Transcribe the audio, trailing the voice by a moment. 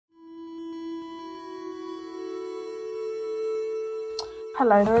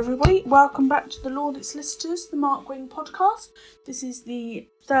Hello there everybody, welcome back to the Law That Solicitors, the Mark Wing Podcast. This is the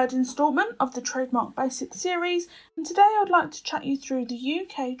third instalment of the Trademark Basics series, and today I'd like to chat you through the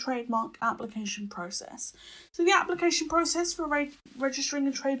UK trademark application process. So the application process for registering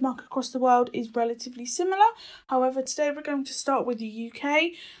a trademark across the world is relatively similar. However, today we're going to start with the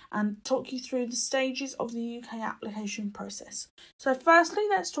UK and talk you through the stages of the UK application process. So firstly,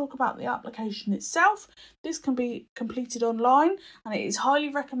 let's talk about the application itself. This can be completed online, and it is highly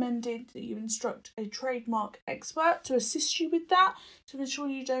recommended that you instruct a trademark expert to assist you with that, to ensure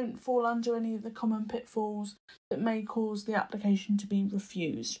you don't fall under any of the common pitfalls that may cause the application to be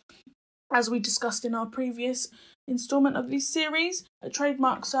refused. As we discussed in our previous instalment of this series, a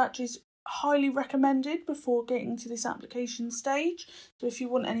trademark search is highly recommended before getting to this application stage. So if you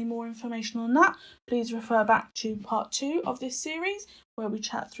want any more information on that, please refer back to part 2 of this series, where we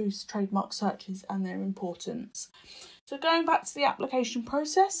chat through trademark searches and their importance. So going back to the application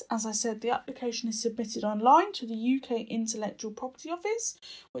process, as I said, the application is submitted online to the UK Intellectual Property Office,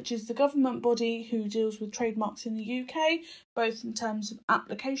 which is the government body who deals with trademarks in the UK, both in terms of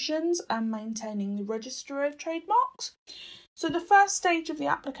applications and maintaining the register of trademarks. So the first stage of the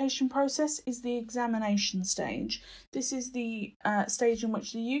application process is the examination stage. This is the stage in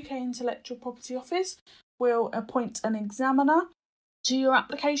which the UK Intellectual Property Office will appoint an examiner to your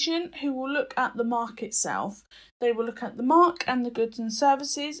application who will look at the mark itself. They will look at the mark and the goods and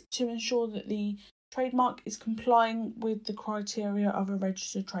services to ensure that the trademark is complying with the criteria of a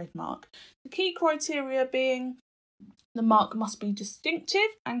registered trademark. The key criteria being the mark must be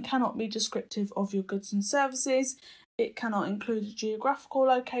distinctive and cannot be descriptive of your goods and services. It cannot include a geographical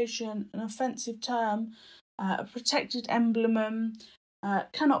location, an offensive term, a protected emblem,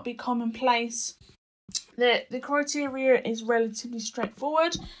 cannot be commonplace. The criteria is relatively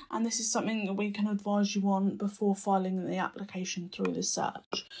straightforward, and this is something that we can advise you on before filing the application through the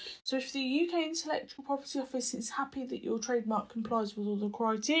search. So if the UK Intellectual Property Office is happy that your trademark complies with all the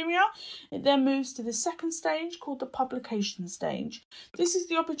criteria, it then moves to the second stage called the publication stage. This is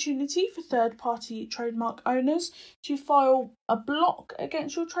the opportunity for third-party trademark owners to file a block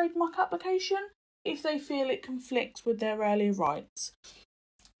against your trademark application if they feel it conflicts with their earlier rights.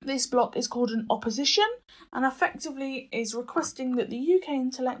 This block is called an opposition, and effectively is requesting that the UK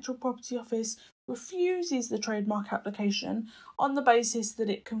Intellectual Property Office refuses the trademark application on the basis that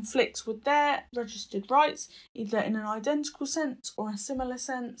it conflicts with their registered rights, either in an identical sense or a similar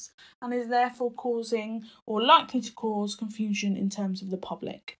sense, and is therefore causing or likely to cause confusion in terms of the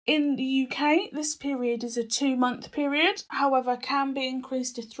public. In the UK, this period is a 2-month period, however can be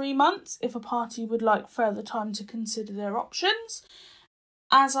increased to 3 months if a party would like further time to consider their options.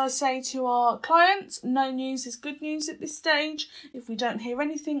 As I say to our clients, no news is good news at this stage. If we don't hear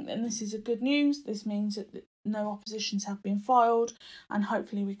anything, then this is a good news. This means that no oppositions have been filed, and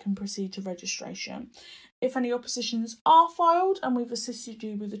hopefully we can proceed to registration. If any oppositions are filed and we've assisted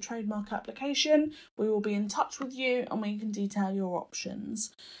you with the trademark application, we will be in touch with you and we can detail your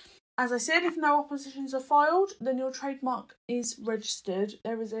options. As I said, if no oppositions are filed, then your trademark is registered.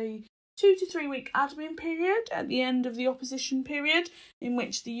 There is a 2 to 3 week admin period at the end of the opposition period, in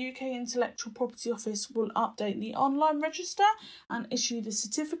which the UK Intellectual Property Office will update the online register and issue the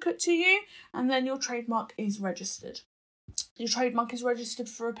certificate to you, and then your trademark is registered. Your trademark is registered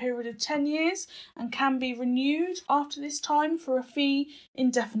for a period of 10 years and can be renewed after this time for a fee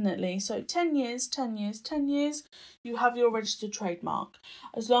indefinitely. So 10 years, 10 years, 10 years, you have your registered trademark.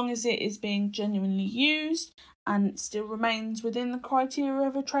 As long as it is being genuinely used and still remains within the criteria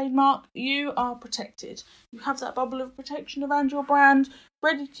of a trademark, you are protected. You have that bubble of protection around your brand,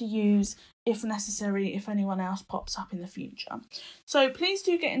 ready to use if necessary, if anyone else pops up in the future. So please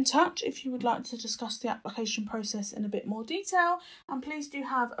do get in touch if you would like to discuss the application process in a bit more detail, and please do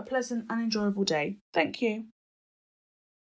have a pleasant and enjoyable day. Thank you.